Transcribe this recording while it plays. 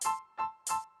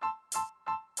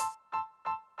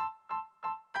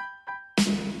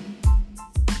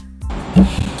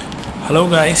Hello,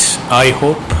 guys. I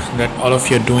hope that all of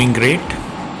you are doing great.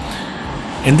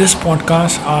 In this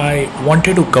podcast, I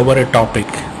wanted to cover a topic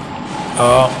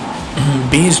uh,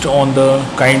 based on the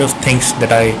kind of things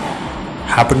that I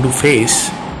happen to face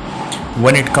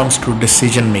when it comes to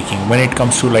decision making, when it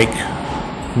comes to like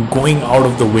going out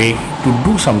of the way to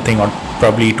do something or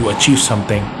probably to achieve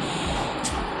something,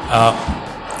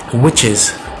 which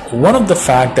is one of the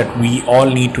fact that we all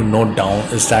need to note down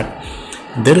is that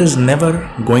there is never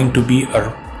going to be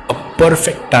a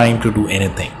perfect time to do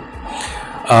anything.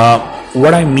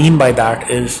 What I mean by that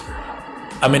is,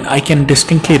 I can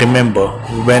distinctly remember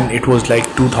when it was like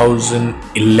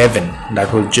 2011,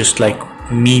 that was just like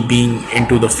me being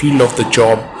into the field of the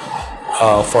job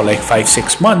for like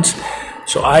 5-6 months.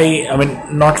 So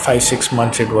not 5-6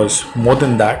 months, it was more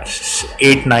than that,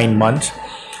 8-9 months.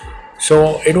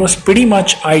 So it was pretty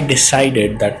much I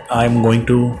decided that I'm going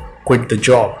to quit the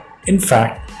job. In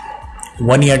fact,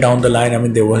 1 year down the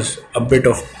line, there was a bit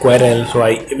of quarrel, so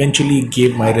I eventually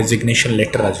gave my resignation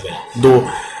letter as well.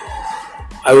 Though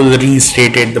I was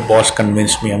reinstated, the boss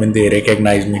convinced me. They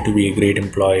recognized me to be a great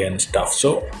employee and stuff.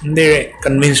 So they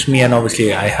convinced me, and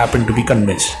obviously I happened to be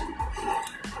convinced.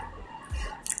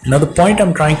 Now the point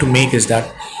I'm trying to make is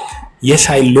that yes,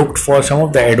 I looked for some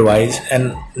of the advice,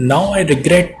 and now I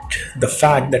regret the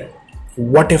fact that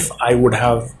what if I would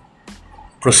have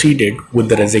proceeded with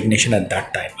the resignation at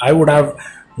that time. I would have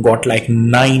got like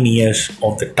 9 years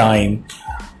of the time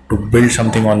to build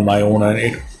something on my own,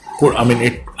 and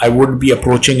I would be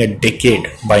approaching a decade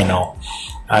by now,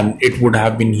 and it would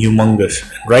have been humongous.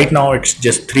 Right now it's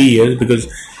just 3 years, because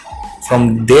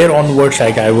from there onwards,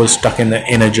 like, I was stuck in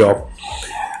a job,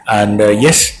 and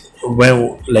yes,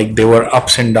 there were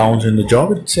ups and downs in the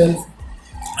job itself.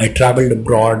 I traveled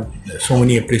abroad, so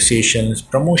many appreciations,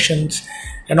 promotions,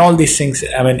 and all these things.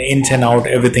 Ins and out,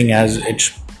 everything has its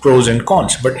pros and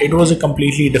cons, but it was a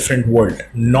completely different world,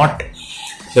 not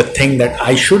the thing that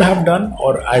I should have done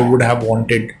or I would have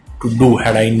wanted to do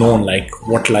had I known like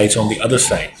what lies on the other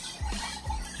side.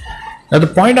 Now the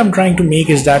point I'm trying to make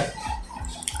is that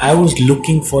I was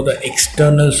looking for the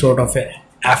external sort of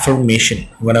affirmation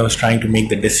when I was trying to make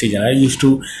the decision. I used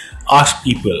to ask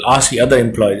the other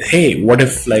employees, hey, what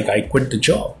if like I quit the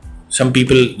job? Some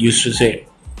people used to say,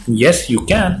 yes, you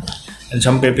can. And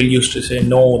some people used to say,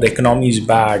 no, the economy is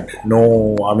bad.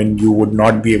 No, you would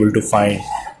not be able to find.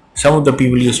 Some of the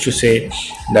people used to say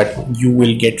that you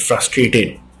will get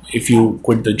frustrated if you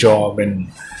quit the job,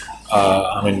 and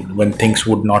when things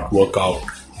would not work out.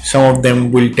 Some of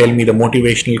them will tell me the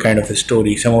motivational kind of a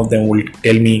story. Some of them will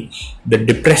tell me the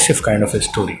depressive kind of a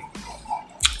story.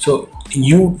 So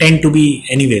you tend to be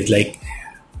anyways, like,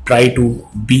 try to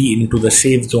be into the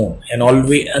safe zone, and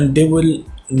there will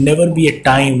never be a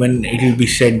time when it will be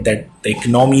said that the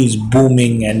economy is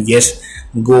booming and yes,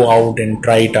 go out and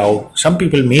try it out. Some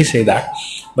people may say that,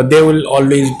 but there will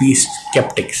always be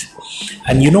skeptics.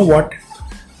 And you know what?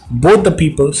 Both the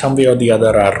people, some way or the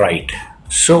other, are right.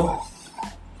 So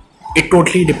it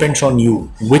totally depends on you.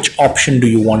 Which option do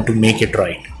you want to make it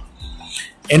right?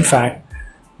 In fact,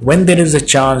 when there is a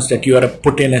chance that you are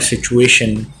put in a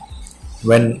situation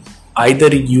when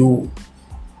either you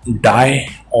die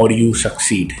or you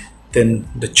succeed, then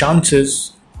the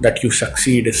chances that you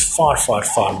succeed is far, far,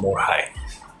 far more high,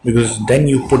 because then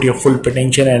you put your full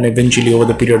potential, and eventually over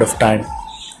the period of time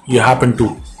you happen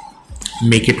to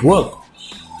make it work.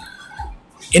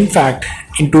 In fact,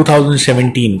 in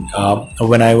 2017,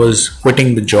 when I was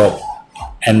quitting the job,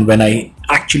 and when I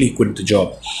actually quit the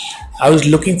job, I was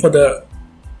looking for the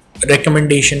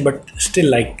recommendation, but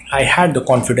still, like, I had the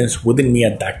confidence within me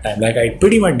at that time. Like, I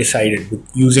pretty much decided, with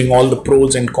using all the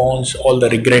pros and cons, all the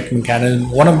regret mechanism.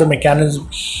 One of the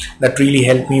mechanisms that really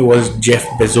helped me was Jeff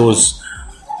Bezos'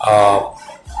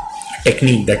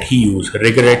 technique that he used,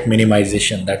 regret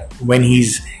minimization. That when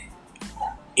he's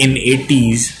in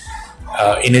his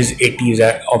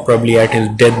 80s, or probably at his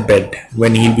deathbed,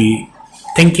 when he'll be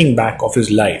thinking back of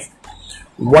his life,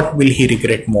 what will he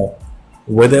regret more?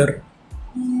 Whether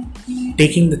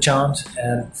taking the chance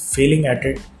and failing at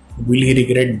it, will he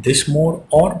regret this more,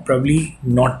 or probably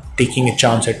not taking a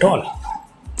chance at all?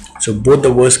 So both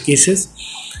the worst cases,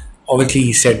 obviously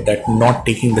he said that not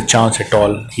taking the chance at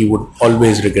all, he would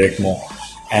always regret more.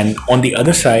 And on the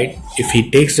other side, if he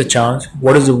takes the chance,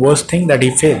 what is the worst thing? That he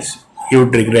fails. He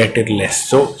would regret it less.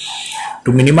 So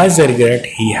to minimize the regret,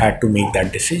 he had to make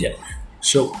that decision.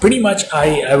 So pretty much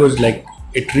I was like,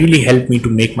 it really helped me to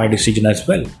make my decision as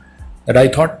well. That I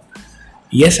thought,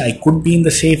 yes, I could be in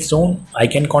the safe zone, I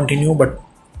can continue, but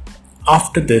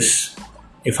after this,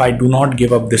 if I do not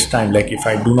give up this time, like if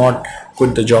I do not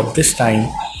quit the job this time,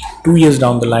 2 years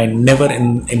down the line, never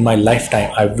in my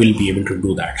lifetime I will be able to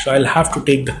do that. So I'll have to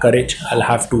take the courage, I'll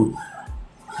have to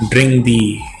bring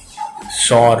the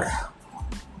sore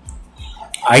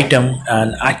item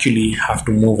and actually have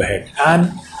to move ahead.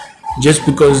 And just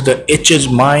because the itch is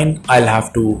mine, I'll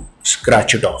have to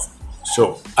scratch it off.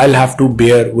 So I'll have to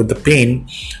bear with the pain,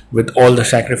 with all the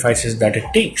sacrifices that it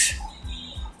takes.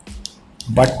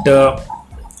 But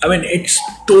it's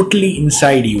totally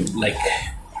inside you. Like,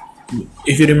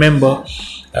 if you remember,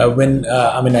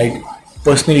 I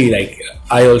personally,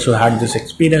 I also had this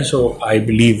experience. So I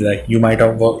believe that you might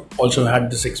have also had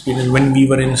this experience when we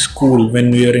were in school,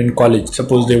 when we were in college.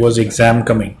 Suppose there was exam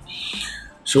coming.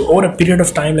 So over a period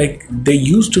of time, there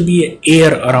used to be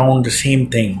air around the same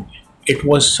thing. It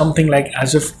was something like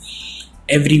as if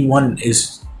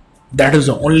that is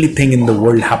the only thing in the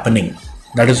world happening.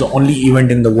 That is the only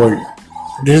event in the world.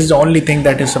 This is the only thing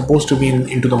that is supposed to be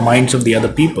into the minds of the other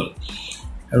people.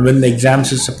 And when the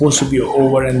exams is supposed to be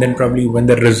over, and then probably when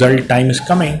the result time is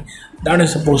coming, that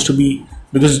is supposed to be,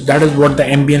 because that is what the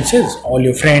ambience is. All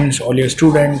your friends, all your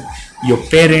students, your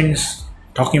parents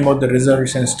talking about the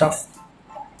results and stuff.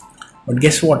 But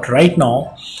guess what? Right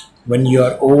now, when you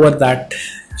are over that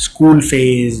school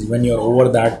phase, when you're over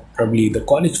that probably the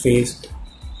college phase,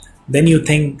 then you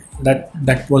think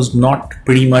that was not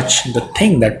pretty much the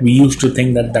thing that we used to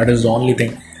think, that is the only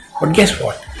thing. But guess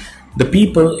what? The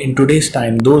people in today's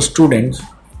time, those students,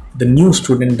 the new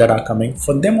students that are coming,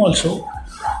 for them also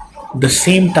the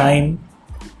same time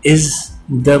is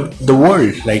the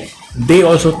world. Like, they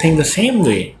also think the same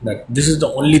way, that this is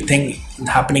the only thing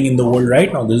happening in the world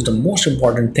right now. This is the most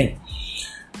important thing.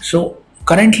 So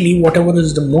currently, whatever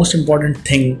is the most important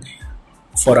thing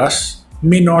for us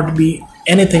may not be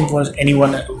anything for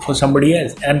anyone, for somebody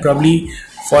else. And probably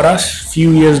for us,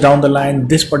 few years down the line,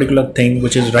 this particular thing,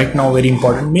 which is right now very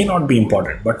important, may not be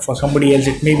important, but for somebody else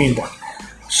it may be important.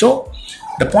 So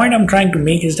the point I'm trying to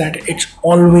make is that it's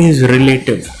always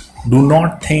relative. Do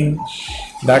not think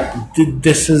that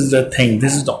this is the thing,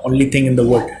 this is the only thing in the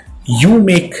world. You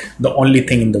make the only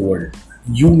thing in the world.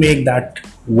 You make that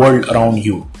world around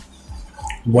you,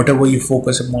 whatever you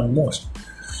focus upon most.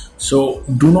 So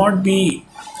do not be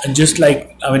just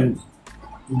there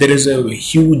is a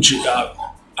huge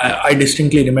I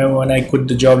distinctly remember when I quit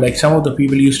the job, some of the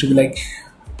people used to be like,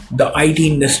 the IT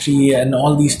industry and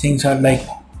all these things are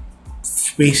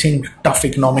facing tough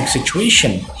economic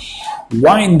situation.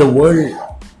 Why in the world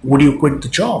would you quit the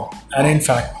job? And in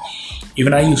fact,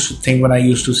 even I used to think, when I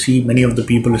used to see many of the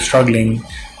people struggling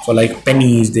for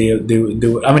pennies, they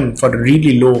were, for a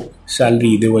really low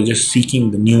salary, they were just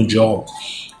seeking the new job,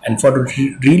 and for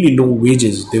really low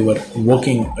wages, they were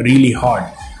working really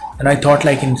hard. And I thought,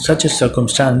 in such a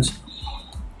circumstance,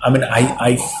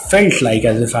 I felt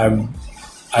as if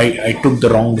I took the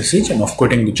wrong decision of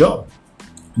quitting the job,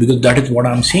 because that is what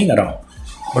I'm seeing around.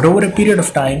 But over a period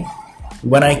of time,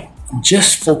 when I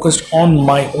just focused on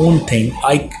my own thing,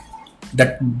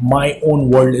 that my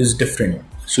own world is different.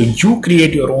 So you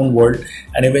create your own world,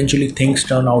 and eventually things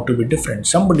turn out to be different.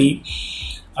 Somebody,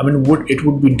 it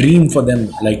would be dream for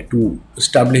them to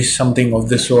establish something of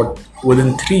this sort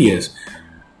within 3 years.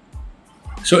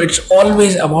 So it's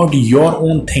always about your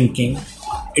own thinking.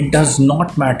 It does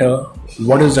not matter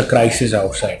what is the crisis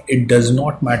outside. It does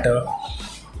not matter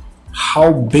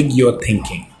how big you're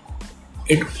thinking.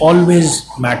 It always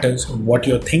matters what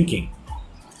you're thinking,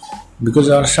 because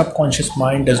our subconscious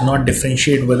mind does not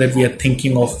differentiate whether we are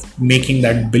thinking of making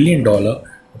that $1 billion, or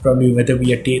probably whether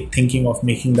we are thinking of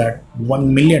making that $1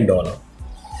 million.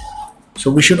 So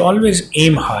we should always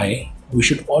aim high. We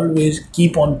should always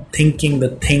keep on thinking the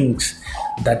things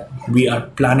that we are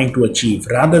planning to achieve,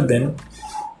 rather than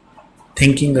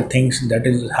thinking the things that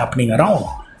is happening around,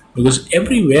 because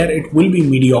everywhere it will be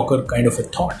mediocre kind of a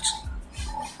thoughts.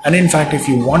 And in fact, if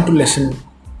you want to listen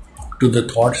to the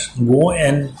thoughts, go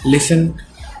and listen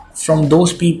from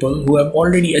those people who have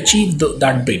already achieved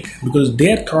that big, because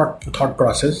their thought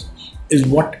process is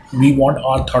what we want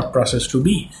our thought process to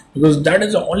be, because that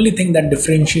is the only thing that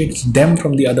differentiates them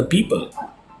from the other people.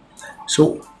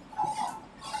 So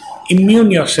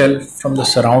immune yourself from the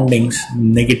surroundings,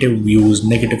 negative views,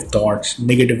 negative thoughts,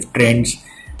 negative trends.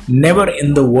 Never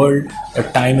in the world the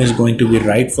time is going to be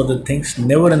right for the things.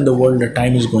 Never in the world the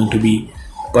time is going to be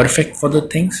perfect for the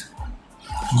things.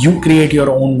 You create your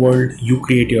own world, you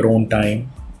create your own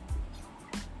time.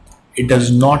 It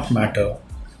does not matter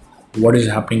what is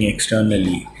happening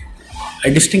externally. I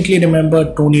distinctly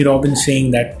remember Tony Robbins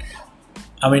saying that,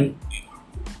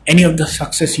 any of the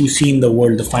success you see in the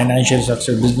world, the financial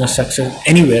success, business success,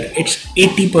 anywhere, it's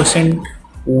 80%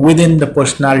 within the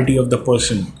personality of the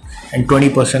person and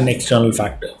 20% external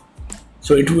factor.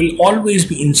 So it will always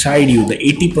be inside you. The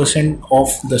 80%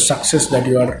 of the success that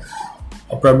you are,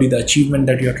 or probably the achievement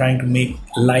that you're trying to make,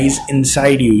 lies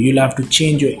inside you. You'll have to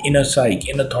change your inner psyche,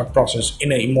 inner thought process,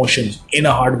 inner emotions, inner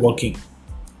hard working.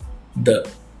 The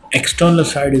external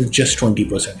side is just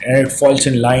 20%, and it falls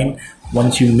in line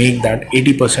once you make that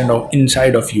 80% of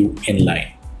inside of you in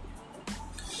line.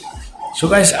 So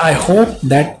guys, I hope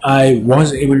that I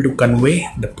was able to convey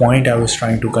the point I was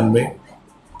trying to convey.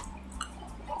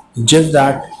 Just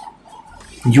that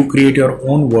you create your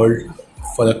own world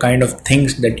for the kind of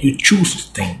things that you choose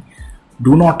to think.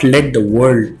 Do not let the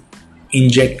world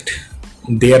inject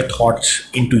their thoughts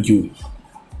into you.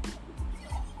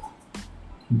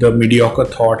 The mediocre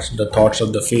thoughts, the thoughts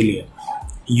of the failure.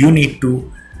 You need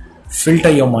to filter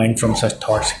your mind from such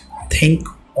thoughts. Think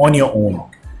on your own.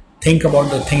 Think about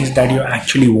the things that you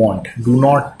actually want. Do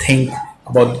not think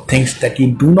about the things that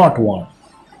you do not want.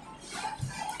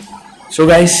 So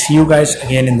guys, see you guys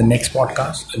again in the next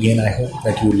podcast. Again, I hope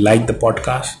that you like the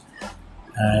podcast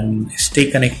and stay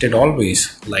connected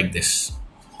always like this.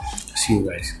 See you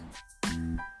guys.